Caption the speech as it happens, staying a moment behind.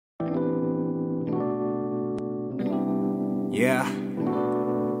Yeah.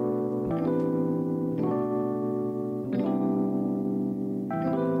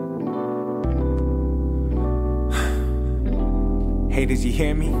 Haters, you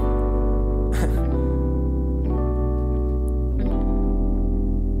hear me?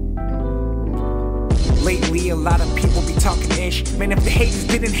 Lately, a lot of people be talking ish. Man, if the haters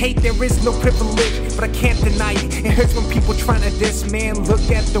didn't hate, there is no privilege. But I can't deny it. It hurts when people trying to diss. Man, look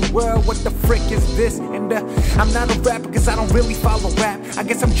at the world, what the frick is this? And I'm not a rapper cause I don't really follow rap. I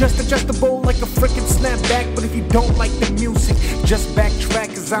guess I'm just adjustable like a frickin' snapback. But if you don't like the music, just backtrack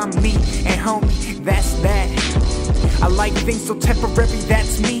cause I'm me. And homie, that's that. I like things so temporary,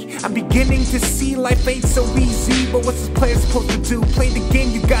 that's me. I'm beginning to see life ain't so easy. But what's this player supposed to do? Play the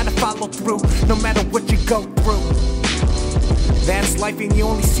game, you gotta follow through, no matter what you go through. That's life and you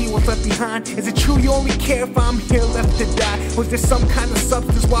only see what's left behind. Is it true you only care if I'm here left to die? Was there some kind of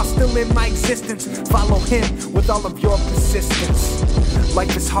substance while still in my existence? Follow him with all of your persistence.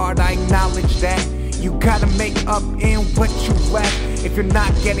 Life is hard, I acknowledge that. You gotta make up in what you lack. If you're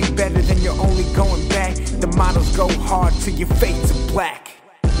not getting better, then you're only going back. The mottos go hard till your fades are black.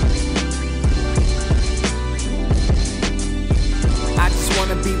 I just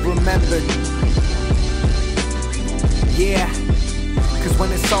wanna be remembered. Yeah. Cause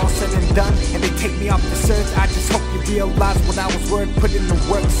when it's all said and done and they take me off the search, I just hope you realize what I was worth. Put in the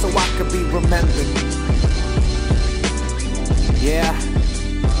work so I could be remembered. Yeah.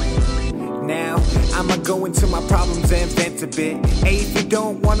 Now, I'ma go into my problems and vent a bit. Hey, if you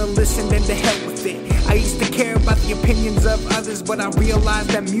don't wanna listen, then to hell with it. I used to care about the opinions of others, but I realized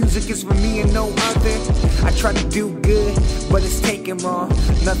that music is for me and no other. I try to do good, but it's taking wrong.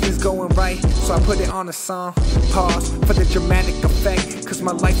 Nothing's going right, so I put it on a song. Pause for the dramatic effect, cause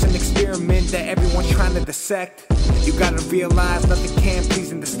my life's an experiment that everyone's trying to dissect. You gotta realize nothing can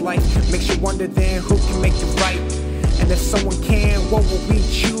please in this life. Makes you wonder then who can make it right. And if someone can, what will we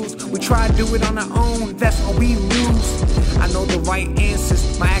choose? We try to do it on our own, that's when we lose. I know the right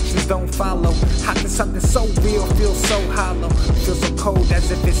answers, my actions don't follow. How can something so real feel so hollow? Feel so cold as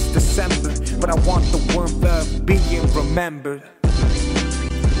if it's December, but I want the warmth of being remembered.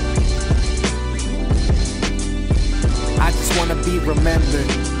 I just wanna be remembered.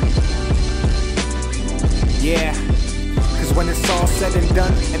 Yeah. Cause when it's all said and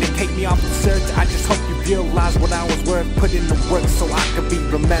done and they take me off the search, I just hope you realize what I was worth. Put in the work so I could be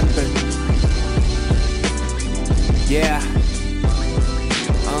remembered. Yeah.